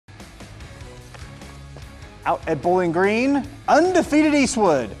Out at Bowling Green, undefeated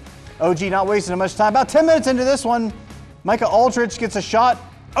Eastwood. OG not wasting much time. About 10 minutes into this one, Micah Aldrich gets a shot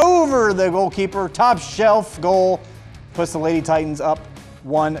over the goalkeeper. Top shelf goal puts the Lady Titans up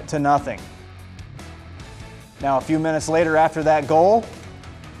 1-0. Now a few minutes later after that goal,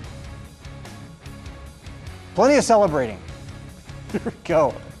 plenty of celebrating. Here we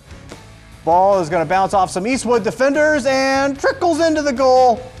go. Ball is going to bounce off some Eastwood defenders and trickles into the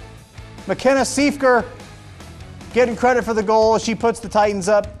goal. McKenna Siefker getting credit for the goal as she puts the Titans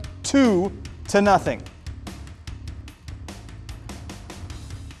up 2-0.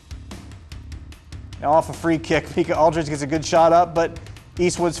 Now off a free kick, Micah Aldridge gets a good shot up, but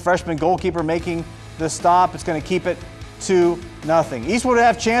Eastwood's freshman goalkeeper making the stop. It's going to keep it 2-0. Eastwood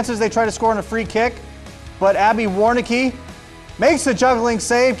have chances. They try to score on a free kick, but Abby Warnicki makes the juggling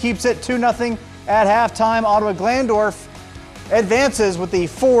save, keeps it 2-0 at halftime. Ottawa-Glandorf advances with the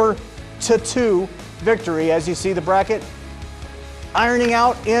 4-2 victory. As you see the bracket ironing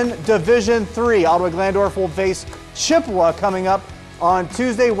out in Division III. Ottawa-Glandorf will face Chippewa coming up on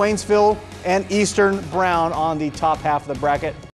Tuesday. Waynesville and Eastern Brown on the top half of the bracket.